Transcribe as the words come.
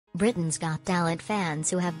Britain's Got Talent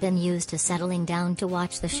fans who have been used to settling down to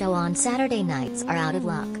watch the show on Saturday nights are out of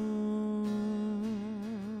luck.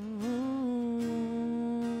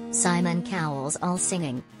 Simon Cowell's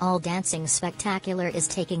all-singing, all-dancing spectacular is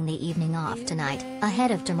taking the evening off tonight,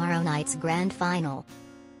 ahead of tomorrow night's grand final.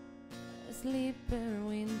 In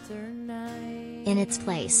its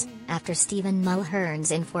place, after Stephen Mulhern's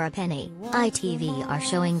In for a Penny, ITV are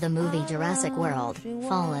showing the movie Jurassic World: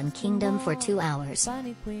 Fallen Kingdom for 2 hours.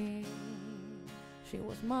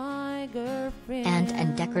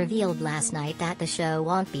 And Deck revealed last night that the show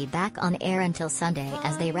won't be back on air until Sunday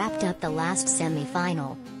as they wrapped up the last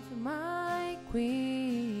semi-final.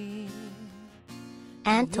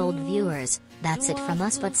 Ant told viewers, "That's it from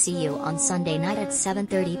us, but see you on Sunday night at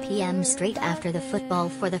 7:30 p.m. straight after the football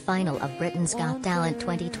for the final of Britain's Got Talent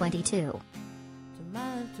 2022.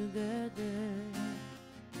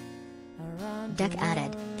 Deck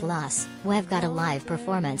added, "Plus, we've got a live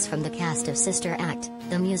performance from the cast of Sister Act,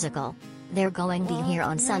 the musical. They're going to be here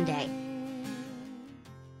on Sunday."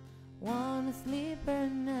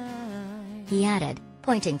 He added,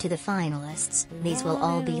 pointing to the finalists, "These will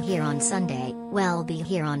all be here on Sunday, we'll be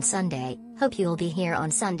here on Sunday, hope you'll be here on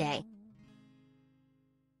Sunday."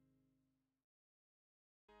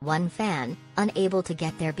 One fan, unable to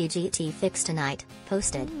get their BGT fix tonight,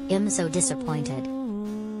 posted, "I'm so disappointed."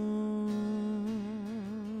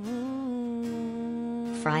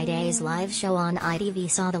 Friday's live show on ITV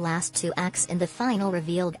saw the last two acts in the final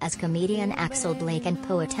revealed as comedian Axel Blake and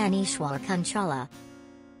poet Anishwar Kanchala.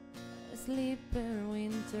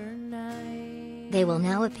 They will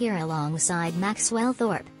now appear alongside Maxwell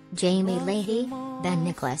Thorpe, Jamie Leahy, Ben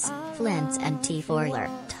Nicholas, Flintz and T. Forler,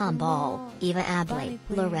 Tom Ball, Eva Abley,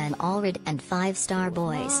 Loren Allred and Five Star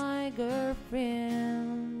Boys.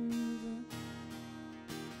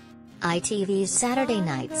 ITV's Saturday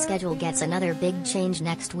night schedule gets another big change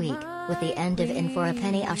next week, with the end of In for a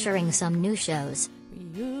Penny ushering some new shows.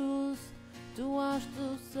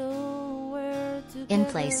 In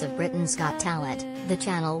place of Britain's Got Talent, the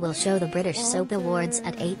channel will show the British Soap Awards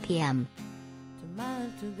at 8 p.m.